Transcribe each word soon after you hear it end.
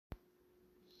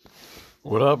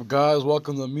What up, guys?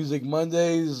 Welcome to Music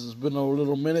Mondays. It's been a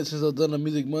little minute since I've done a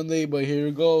Music Monday, but here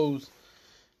it goes.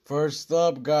 First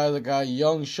up, guys, I got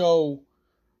Young Show.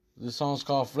 This song's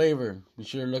called Flavor. Be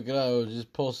sure to look it out. It was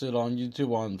just posted on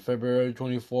YouTube on February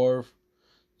 24th,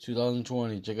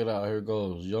 2020. Check it out. Here it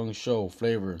goes. Young Show,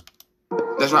 Flavor.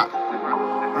 That's right.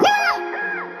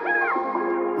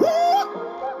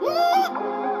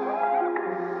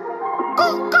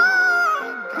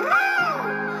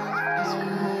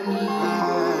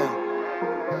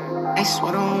 I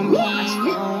sweat on me,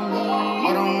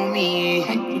 what on me?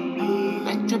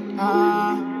 Like drip,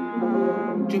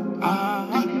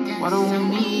 what on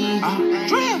me?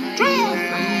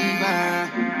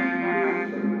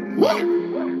 Drip,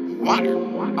 water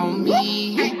on me.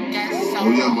 Oh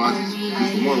yeah,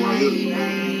 man. More right here.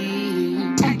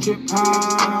 I drip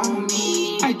on me,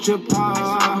 I drip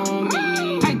on me,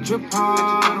 I drip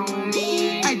on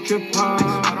me, I drip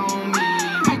on me,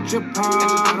 I drip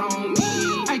on me.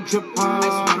 I drip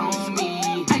on me,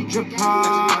 I drip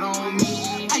on me,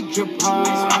 I drip on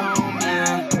me.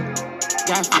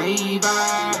 Got flavor,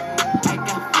 I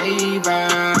got flavor,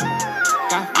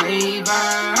 got flavor,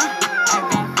 I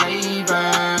got flavor,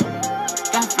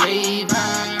 got flavor,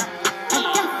 I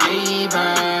got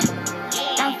flavor,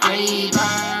 got flavor,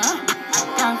 I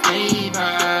got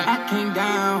flavor. I came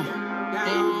down,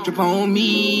 drip on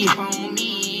me,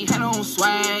 head on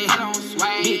swag,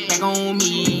 big bag on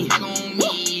me.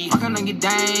 Fucking on your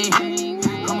dang,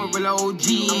 I'm a real OG.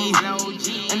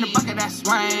 In the bucket that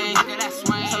swing,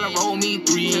 till I roll me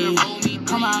three.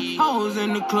 Come on, hoes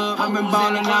in the club, I've been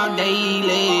ballin' out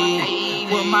daily.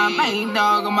 With my main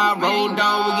dog and my road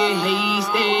dog, we get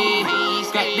hasty.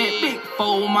 Got that big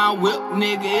four, my whip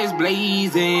nigga is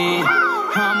blazing.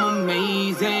 I'm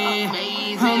amazing,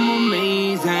 I'm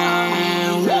amazing.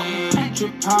 I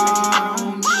drip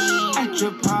on me, I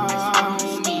drip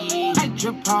on me, I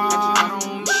drip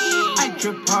on me. I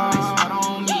drip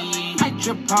on me, I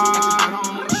drip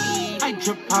on me, I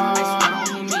drip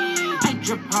on me, I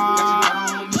drip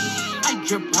on me, I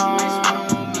drip on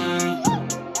me.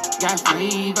 Got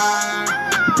flavor,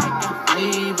 I got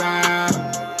flavor,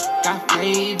 got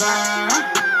flavor,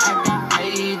 I got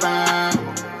flavor,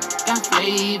 got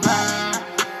flavor,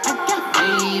 I got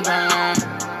flavor,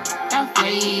 got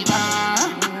flavor,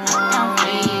 got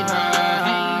flavor.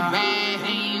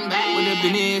 With the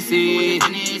business is.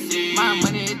 My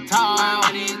money talk,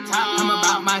 I'm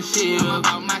about my shit. I'm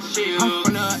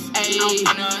from the A,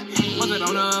 was it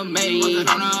on the main?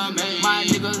 My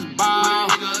niggas ball,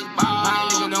 my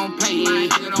nigga don't play.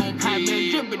 I've been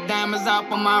dripping diamonds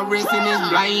off on my wrist and it's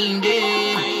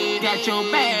blinded. Got your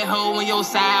bad hoe and your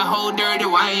side hoe dirty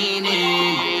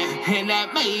whining. And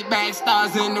that Maybach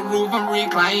stars in the roof, I'm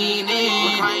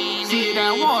reclining. See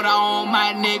that water on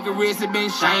my nigga wrist, it been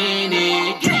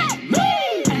shining.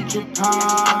 I drip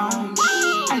on me,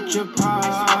 I drip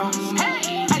on me,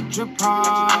 I drip on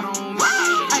me,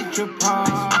 I drip on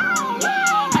me,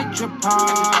 I drip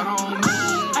on me,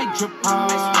 I drip on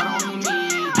me,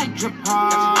 I drip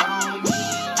on me,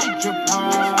 I drip on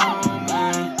me.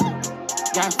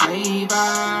 Got flavor,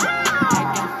 I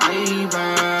got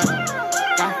flavor,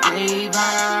 got flavor,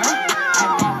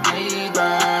 I got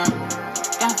flavor,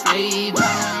 got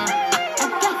flavor.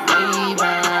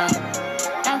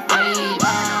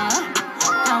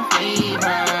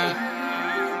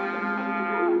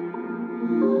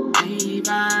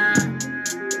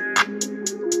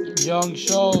 Young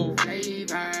Show,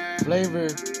 Flavor.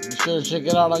 Be sure to check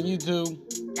it out on YouTube.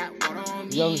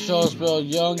 Young Show, spelled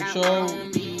Young Show.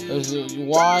 It's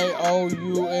YOUNGS.H.O.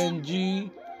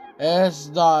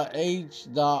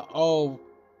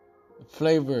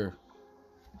 Flavor.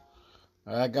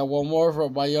 I got one more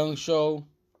by Young Show.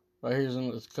 Right here,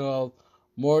 it's called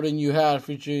More Than You Had,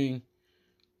 featuring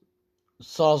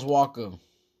Sauce Walker.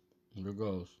 Here it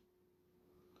goes.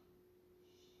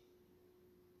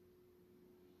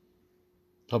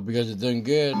 Hope you guys are doing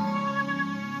good.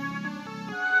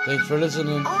 Thanks for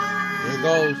listening. Here it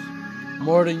goes.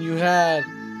 More Than You Had.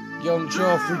 Young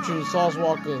Show featuring Sauce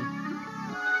Walker.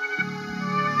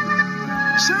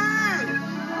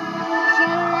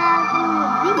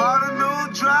 Bought a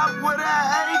new drop with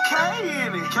an AK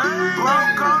in it.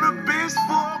 Broke on a bitch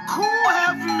for a cool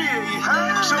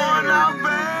 $500,000. Showing off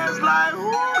bands like,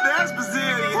 ooh, that's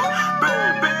Brazilian.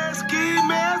 Bad ski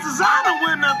masks, designer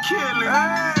when I'm killing.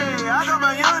 Hey, I got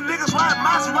my young niggas riding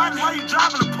Maserati while you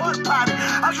driving a porta potty.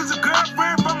 I just a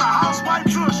girlfriend from my housewife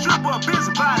to a stripper, a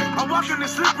busybody. I'm walking and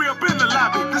slippery up in the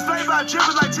lobby. This slave out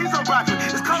dripping like cheese on rocket.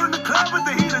 It's cold in the club, but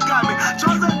the heater got me.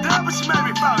 Chose that dub, but she made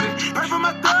me foul it. Pray for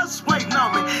my thugs, waiting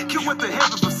on me. Killed with the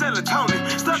heaven from serotonin.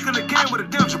 Stuck in the game with a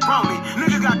damn jabroni.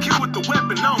 Nigga got killed with the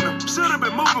weapon on him. Should've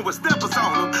moving with steppers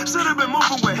on them. Should've been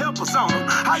moving with helpers on them.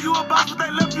 How you a boss but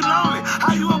they left you lonely?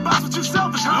 How you a boss but you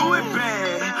selfish? Louis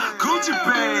bag, Gucci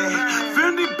bag,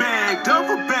 Fendi bag,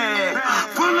 duffel bag,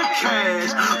 full of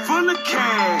cash, full of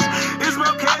cash. It's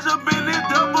more cash up in this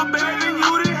duffel bag than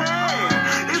you done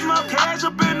had. It's more cash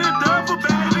up in this duffel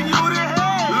bag than you done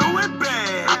had. Louis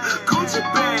bag, Gucci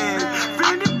bag,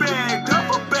 Fendi bag,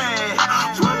 duffel bag,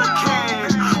 full of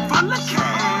cash, full of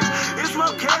cash. It's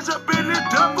more cash up in this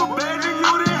duffel bag than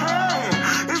you done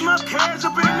had. It's more cash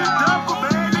up in this duffel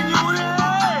bag than you done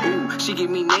had. She give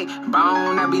me neck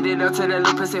bone, I beat it up to the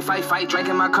lip, pussy fight.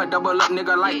 Drinking my cup, double up,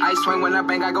 nigga, like ice. Swing when I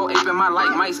bang, I go ape in my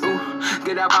light mice. Ooh,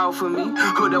 get that ball for me.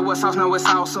 Hood up with sauce, know it's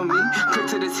sauce on me. Click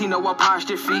to the T, know I polished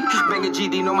your feet. Bang a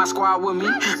GD, know my squad with me.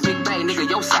 Big bang, nigga,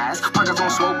 your size. Pockets on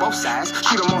smoke, both sides.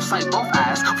 Shoot 'em on sight, both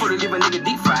eyes. For the live a nigga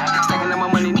deep fried. Stacking up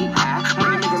my money, knee high.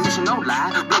 Money make a mission, no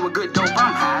lie. Blow a good dope,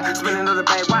 I'm high. Spin another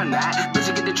bag, why not? Bitch,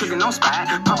 you get the trigger, no spot.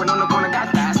 Popping on the corner, got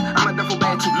thighs. I'm a duffel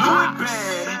bag, keep Louis drops.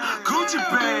 bag, Gucci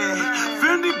bag,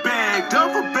 Fendi bag,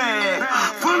 duffel bag,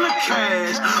 full of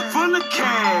cash, full of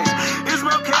cash. It's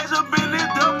more cash up in this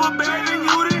duffel bag than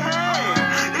you done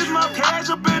had. It's more cash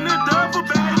up in this duffel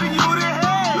bag than you done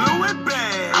had. Louis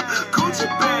bag, Gucci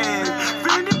bag,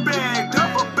 Fendi bag,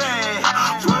 duffel bag,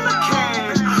 full of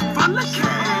cash, full of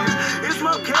cash. It's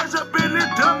more cash up in this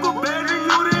duffel bag than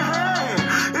you done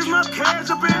had. It's more cash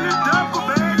up in this duffel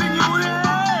bag than you done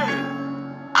had.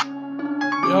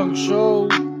 Young Show,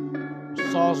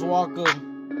 Sauce Walker,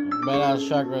 badass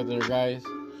track right there, guys.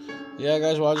 Yeah,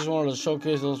 guys, well, I just wanted to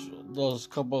showcase those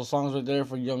couple of songs right there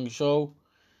for Young Show.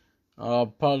 I'll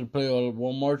probably play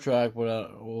one more track,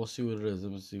 but we'll see what it is.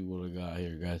 Let me see what I got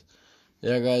here, guys.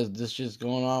 Yeah, guys, this shit's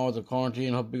going on with the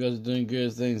quarantine. Hope you guys are doing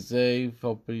good, staying safe.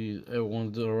 Hope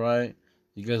everyone's doing alright.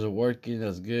 You guys are working,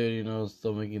 that's good, you know,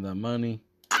 still making that money.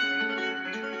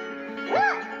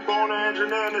 Bone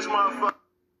engineer in this motherfucker.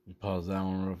 Pause that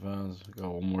one real fast.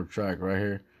 Got one more track right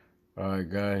here. Alright,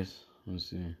 guys. Let me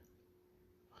see.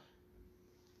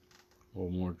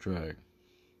 One more track.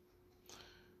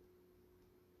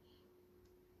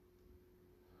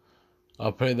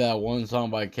 I'll play that one song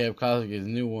by Kev Classic, his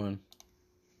new one.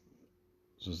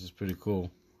 So this is pretty cool.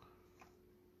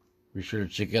 Be sure to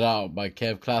check it out by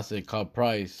Kev Classic called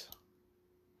Price.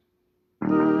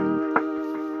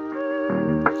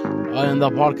 I'll end the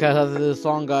podcast after this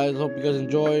song, guys. Hope you guys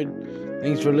enjoyed.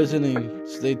 Thanks for listening.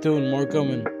 Stay tuned. More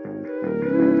coming.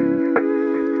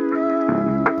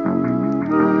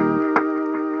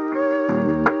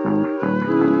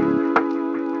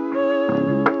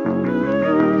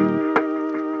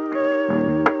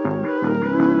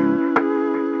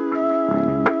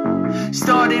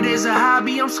 Started as a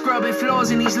hobby, I'm scrubbing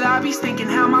floors in these lobbies, thinking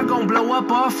how am I gonna blow up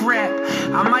off rap?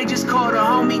 I might just call the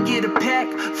homie, get a pack,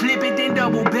 flip it then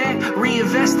double back,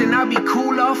 reinvest and I'll be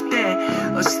cool off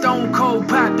that. A stone cold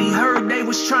poppy, heard they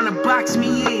was trying to box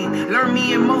me in. Learn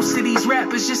me and most of these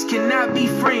rappers just cannot be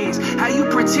friends. How you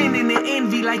pretending to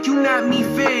envy like you not me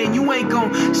fan? You ain't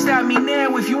gon' stop me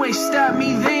now if you ain't stop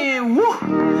me then.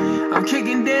 Woo! I'm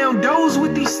kicking down doors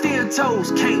with these steel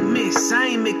toes. Can't miss, I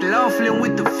ain't McLaughlin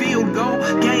with the field goal.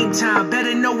 Game time,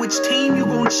 better know which team you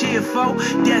gon' cheer for.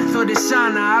 Death or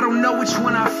dishonor, I don't know which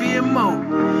one I fear more.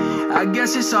 I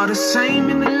guess it's all the same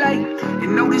in the light.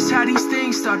 And notice how these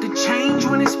things start to change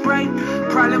when it's bright.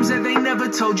 Problems that they never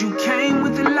told you came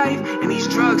with the life. And these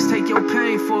drugs take your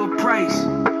pain for a price.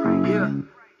 Yeah.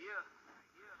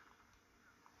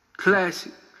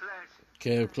 Classic.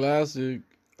 Kev Classic.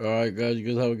 Alright, guys, you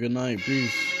guys have a good night.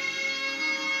 Peace.